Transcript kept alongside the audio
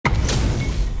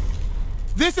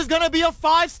This is gonna be a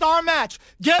 5-star match.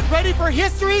 Get ready for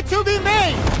history to be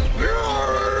made.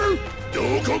 Round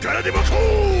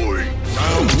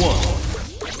 1.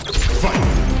 Fight.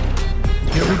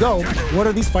 Here we go. What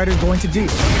are these fighters going to do?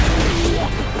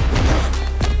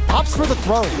 Opts for the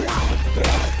throw.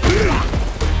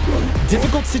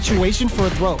 Difficult situation for a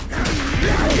throw.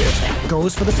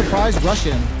 Goes for the surprise rush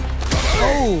in.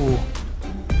 Oh!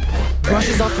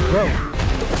 Brushes off the throw.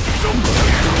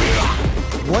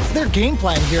 What's their game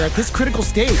plan here at this critical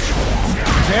stage?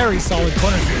 Very solid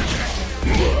corner switch.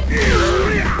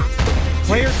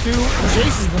 Player 2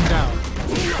 chases them down.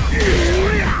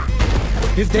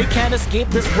 If they can't escape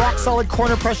this rock-solid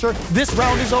corner pressure, this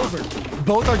round is over.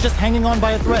 Both are just hanging on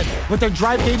by a thread, but their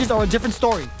drive gauges are a different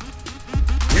story.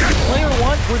 Player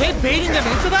 1, were they baiting them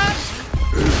into that?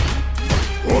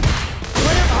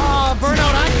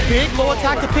 Burnout act, big low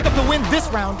attack to pick up the win this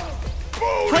round.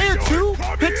 Player 2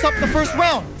 picks up the first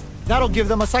round. That'll give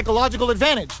them a psychological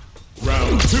advantage.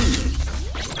 Round 2.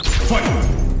 Fight.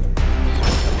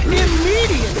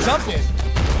 Immediate jump in.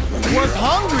 Was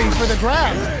hungry for the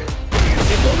grab.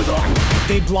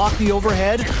 They block the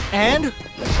overhead and...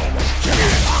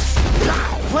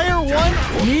 Player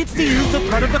 1 needs to use the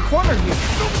cut of the corner here.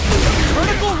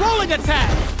 Vertical rolling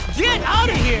attack. Get out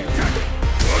of here.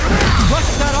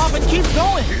 Brushes that off and keeps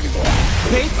going.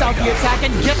 Baits out the attack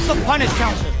and gets the punish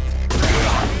counter.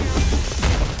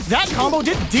 That combo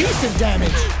did decent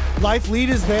damage. Life lead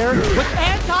is there with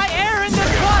anti-air in the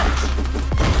clutch.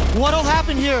 What'll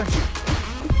happen here?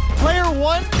 Player 1?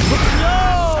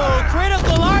 No!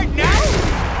 Critical art now?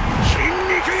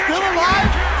 Still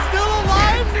alive? Still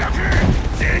alive?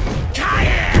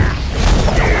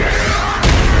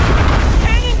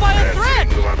 Hanging by a thread!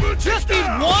 Just needs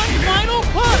one final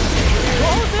push!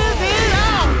 Closes it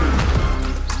out!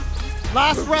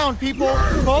 Last round, people.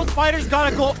 Both fighters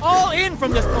gotta go all in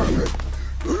from this point.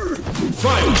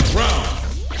 Fight round.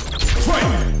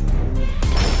 Fight.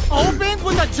 Opens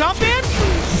with a jump in?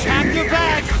 Pack your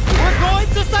bags. We're going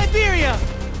to Siberia.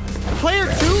 Player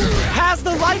 2 has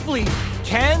the life lead.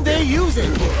 Can they use it?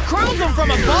 Crowns them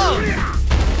from above.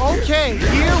 Okay,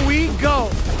 here we go.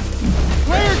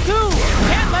 Player 2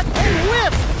 can't let them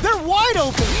whip. They're wide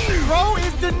open. Throw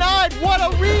is denied. What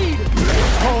a read.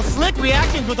 Oh, slick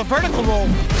reactions with a vertical roll.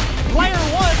 Player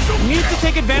 1 needs to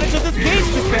take advantage of this gauge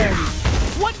disparity.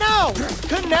 What now?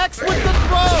 Connects with the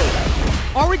throw.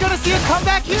 Are we gonna see a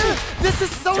comeback here? This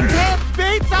is so tense.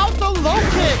 Baits out the low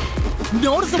kick.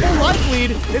 Noticeable life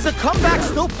lead. Is a comeback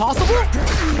still possible?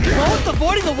 Both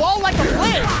avoiding the wall like a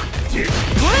flame.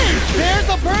 Blink! There's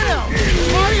a burnout.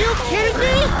 Are you kidding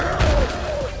me?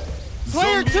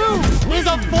 Player 2 is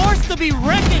a force to be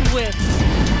reckoned with.